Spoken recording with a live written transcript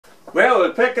Well,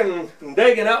 we're picking and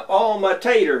digging up all my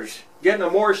taters, getting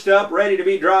them washed up, ready to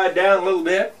be dried down a little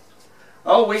bit.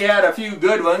 Oh, we had a few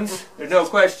good ones, there's no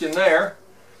question there.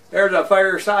 There's a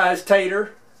fair-sized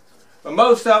tater. But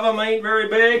most of them ain't very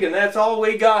big, and that's all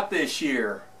we got this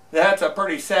year. That's a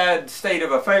pretty sad state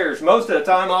of affairs. Most of the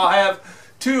time I'll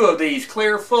have two of these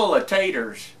clear full of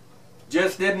taters.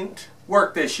 Just didn't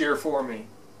work this year for me.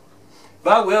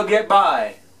 But we'll get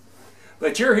by.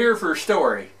 But you're here for a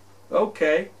story.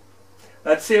 Okay.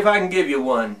 Let's see if I can give you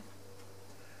one.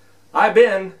 I've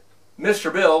been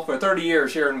Mr. Bill for 30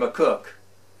 years here in McCook.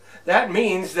 That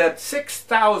means that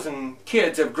 6,000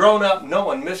 kids have grown up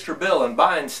knowing Mr. Bill and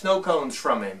buying snow cones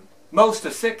from him. Most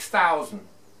of 6,000.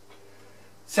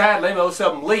 Sadly, most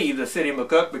of them leave the city of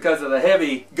McCook because of the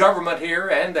heavy government here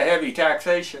and the heavy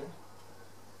taxation.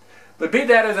 But be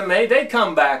that as it may, they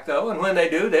come back though, and when they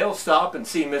do, they'll stop and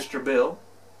see Mr. Bill.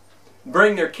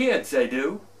 Bring their kids, they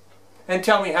do, and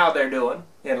tell me how they're doing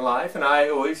in life, and I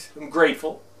always am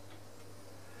grateful.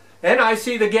 And I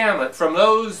see the gamut from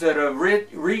those that have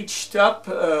reached up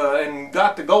and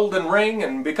got the golden ring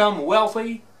and become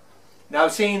wealthy. And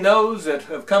I've seen those that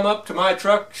have come up to my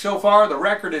truck so far. The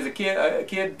record is a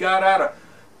kid got out of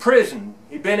prison.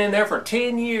 He'd been in there for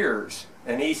 10 years.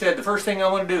 And he said, the first thing I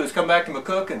want to do is come back to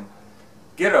McCook and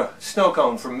get a snow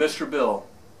cone from Mr. Bill.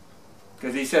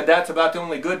 Because he said that's about the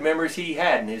only good memories he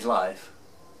had in his life.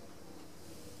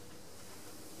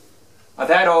 I've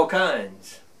had all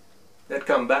kinds that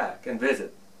come back and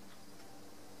visit.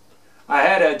 I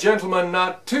had a gentleman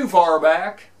not too far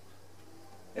back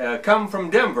come from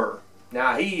Denver.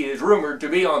 Now he is rumored to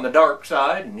be on the dark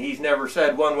side, and he's never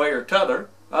said one way or t'other,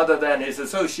 other than his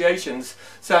associations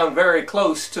sound very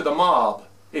close to the mob,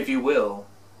 if you will.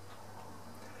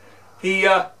 He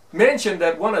mentioned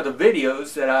that one of the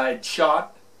videos that I'd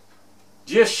shot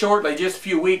just a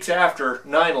few weeks after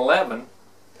 9/11,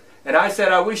 and I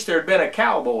said I wish there had been a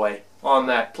cowboy on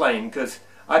that plane, because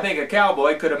I think a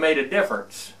cowboy could have made a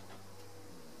difference.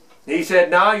 He said,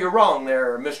 "No, you're wrong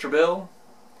there, Mr. Bill.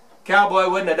 Cowboy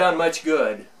wouldn't have done much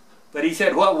good." But he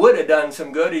said what would have done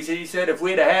some good, he said if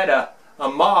we'd have had a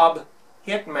mob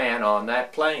hitman on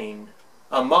that plane.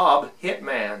 A mob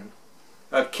hitman.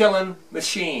 A killing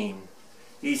machine.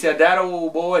 He said that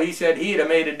old boy, he said he'd have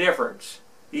made a difference.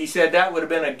 He said that would have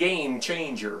been a game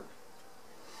changer.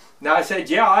 Now I said,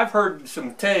 yeah, I've heard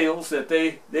some tales that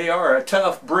they are a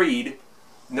tough breed,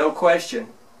 no question.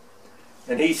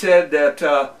 And he said that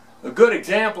a good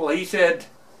example, he said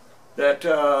that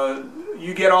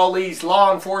you get all these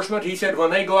law enforcement, he said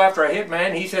when they go after a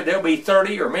hitman, he said there'll be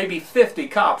 30 or maybe 50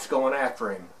 cops going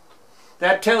after him.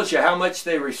 That tells you how much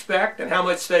they respect and how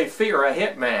much they fear a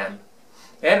hitman.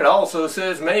 And it also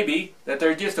says maybe that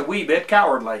they're just a wee bit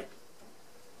cowardly.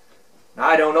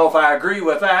 I don't know if I agree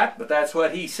with that, but that's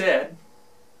what he said.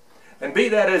 And be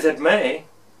that as it may,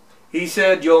 he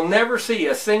said you'll never see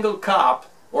a single cop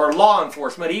or law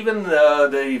enforcement, even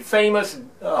the famous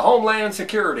Homeland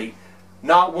Security,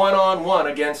 not one-on-one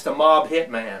against a mob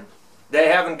hitman. They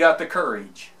haven't got the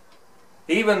courage.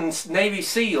 Even Navy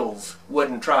SEALs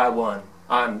wouldn't try one.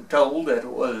 I'm told that it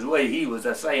was the way he was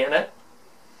saying it.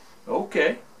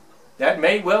 Okay, that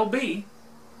may well be.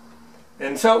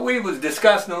 And so we was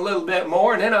discussing a little bit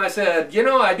more, and then I said, you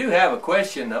know, I do have a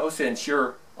question though, since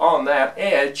you're on that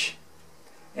edge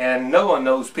and knowing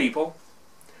those people.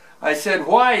 I said,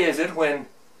 why is it when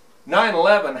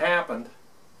 9/11 happened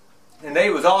and they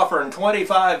was offering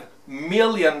 $25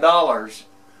 million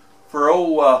for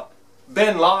old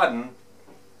bin Laden,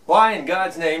 why in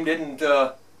God's name didn't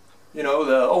you know,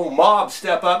 the old mob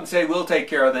step up and say, we'll take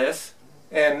care of this,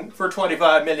 and for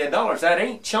 $25 million, that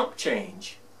ain't chump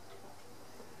change.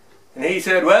 And he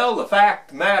said, well, the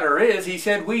fact of the matter is, he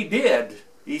said, we did.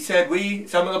 He said,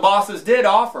 some of the bosses did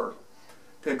offer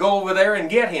to go over there and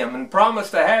get him and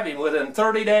promised to have him within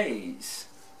 30 days.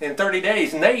 In 30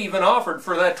 days. And they even offered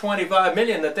for that $25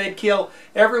 million that they'd kill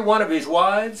every one of his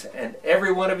wives and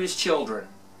every one of his children.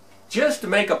 Just to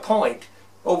make a point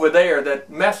over there that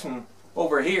messing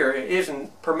over here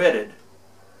isn't permitted.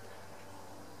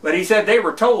 But he said they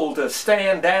were told to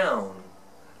stand down.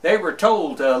 They were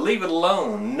told to leave it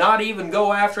alone, not even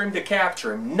go after him to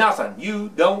capture him, nothing.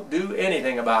 You don't do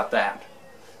anything about that.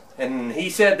 And he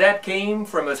said that came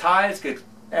from as high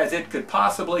as it could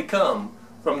possibly come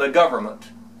from the government.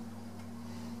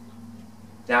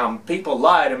 Now, people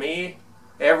lie to me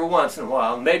every once in a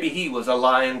while. Maybe he was a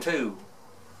lying too.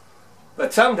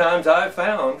 But sometimes I've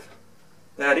found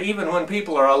that even when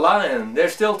people are lying, they're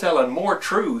still telling more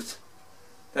truth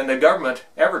than the government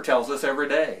ever tells us every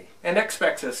day and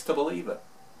expects us to believe it.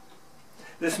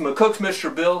 This is McCook's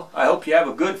Mr. Bill. I hope you have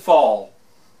a good fall.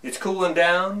 It's cooling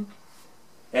down.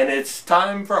 and it's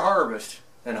time for harvest.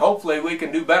 And hopefully we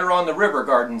can do better on the river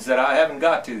gardens that I haven't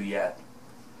got to yet.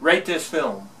 Rate this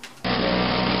film.